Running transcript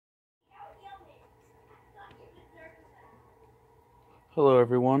Hello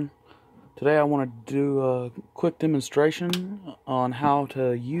everyone. Today I want to do a quick demonstration on how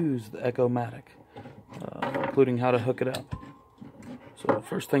to use the Echo-Matic, including how to hook it up. So the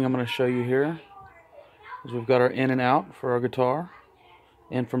first thing I'm going to show you here is we've got our in and out for our guitar,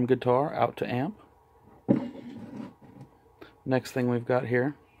 in from guitar out to amp. Next thing we've got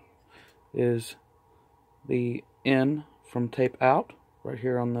here is the in from tape out, right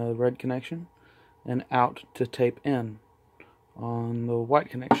here on the red connection, and out to tape in on the white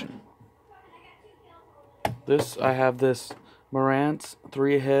connection. I have this Marantz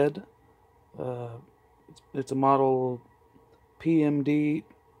 3-head. It's a model PMD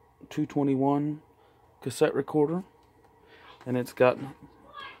 221 cassette recorder, and it's got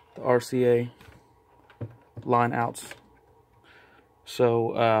the RCA line outs.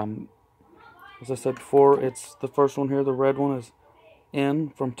 So as I said before, it's the first one here, the red one, is in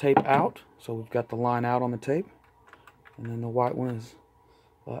from tape out, so we've got the line out on the tape. And then the white one is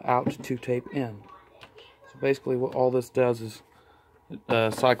out to tape in. So basically what all this does is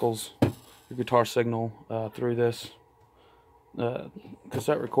it cycles your guitar signal through this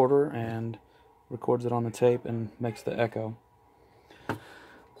cassette recorder and records it on the tape and makes the echo.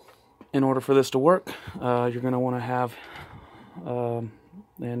 In order for this to work, you're going to want to have,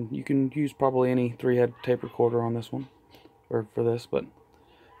 and you can use probably any 3-head tape recorder on this one, or for this, but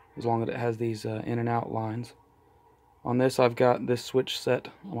as long as it has these in and out lines. On this, I've got this switch set.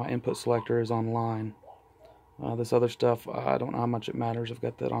 My input selector is on line. This other stuff, I don't know how much it matters. I've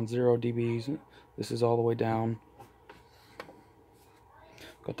got that on 0 dBs. This is all the way down.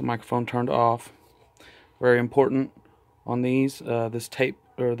 Got the microphone turned off. Very important on these. This tape,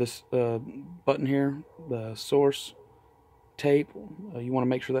 or this button here, the source tape. You want to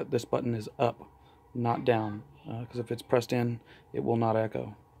make sure that this button is up, not down, because if it's pressed in, it will not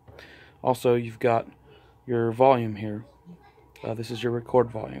echo. Also, you've got your volume here. This is your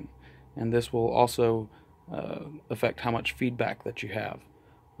record volume, and this will also affect how much feedback that you have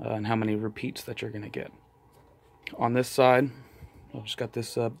and how many repeats that you're going to get. On this side, I've just got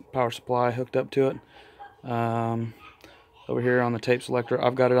this power supply hooked up to it. Over here on the tape selector,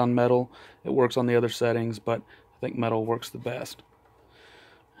 I've got it on metal. It works on the other settings, but I think metal works the best.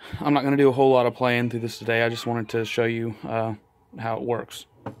 I'm not going to do a whole lot of playing through this today. I just wanted to show you how it works.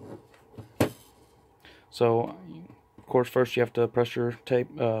 So, of course, first you have to press your tape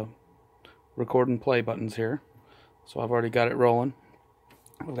record and play buttons here. So I've already got it rolling.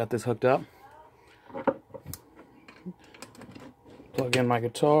 I've got this hooked up. Plug in my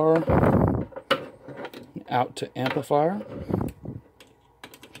guitar, out to amplifier.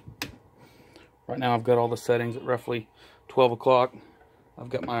 Right now I've got all the settings at roughly 12 o'clock. I've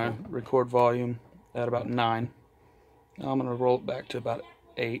got my record volume at about 9. Now I'm going to roll it back to about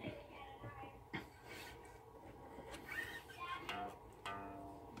 8.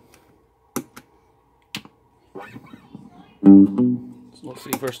 So let's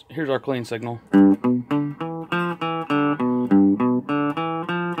see, first, here's our clean signal.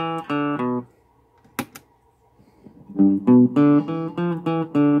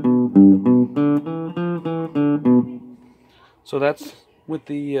 So that's with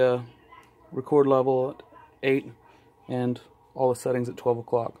the record level at 8 and all the settings at 12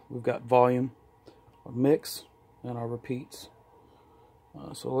 o'clock. We've got volume, our mix, and our repeats.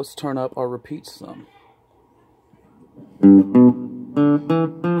 So let's turn up our repeats some. A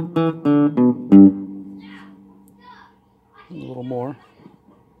little more.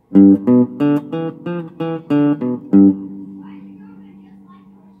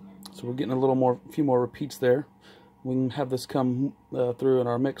 So we're getting a few more repeats there. We can have this come through in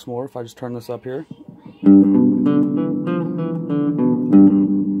our mix more if I just turn this up here.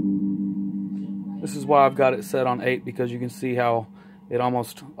 This is why I've got it set on 8, because you can see how it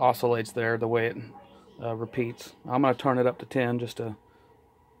almost oscillates there, the way it repeats. I'm going to turn it up to 10 just to,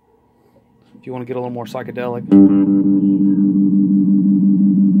 if you want to get a little more psychedelic.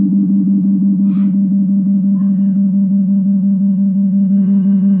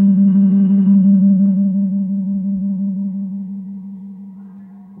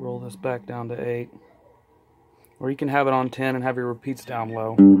 Roll this back down to 8. Or you can have it on 10 and have your repeats down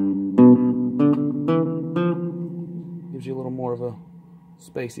low. Gives you a little more of a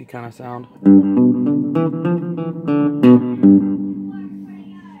spacey kind of sound.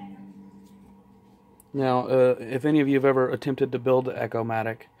 Now, if any of you have ever attempted to build the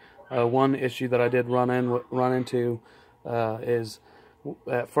Echo-Matic, one issue that I did run into is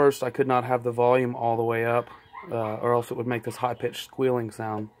at first I could not have the volume all the way up, or else it would make this high-pitched squealing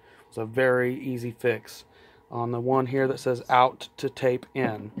sound. It's a very easy fix. On the one here that says out to tape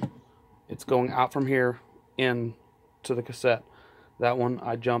in, it's going out from here in to the cassette. That one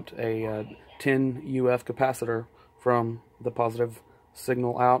I jumped a 10 UF capacitor from the positive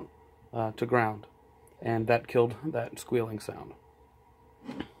signal out to ground, and that killed that squealing sound.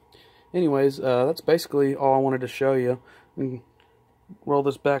 Anyways, that's basically all I wanted to show you. And roll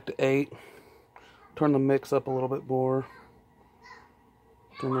this back to 8, turn the mix up a little bit more,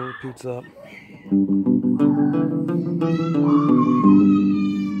 turn the repeats up.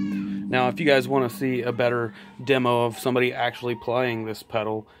 Now, if you guys want to see a better demo of somebody actually playing this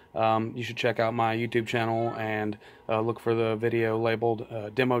pedal, you should check out my YouTube channel and look for the video labeled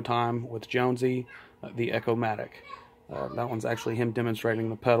Demo Time with Jonesy, the Echo-Matic. That one's actually him demonstrating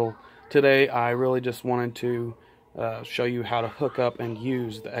the pedal. Today, I really just wanted to show you how to hook up and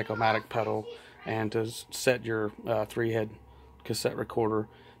use the Echo-Matic pedal and to set your 3-head cassette recorder.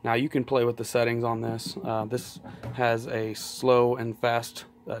 Now, you can play with the settings on this. This has a slow and fast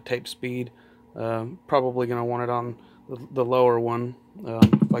tape speed. Probably going to want it on the lower one.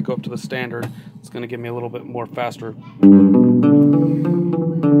 If I go up to the standard, it's going to give me a little bit more faster,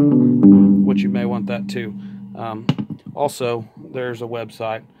 which you may want that too. Also, there's a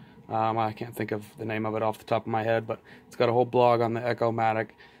website. I can't think of the name of it off the top of my head, but it's got a whole blog on the Echo-Matic.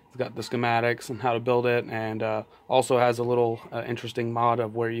 It's got the schematics and how to build it, and also has a little interesting mod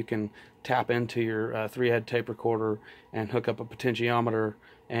of where you can tap into your 3-head tape recorder and hook up a potentiometer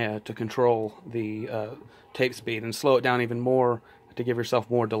to control the tape speed and slow it down even more to give yourself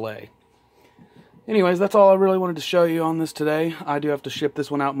more delay. Anyways, that's all I really wanted to show you on this today. I do have to ship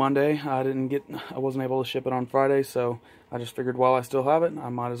this one out Monday. I wasn't able to ship it on Friday, so I just figured while I still have it, I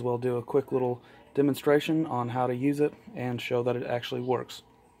might as well do a quick little demonstration on how to use it and show that it actually works.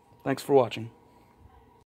 Thanks for watching.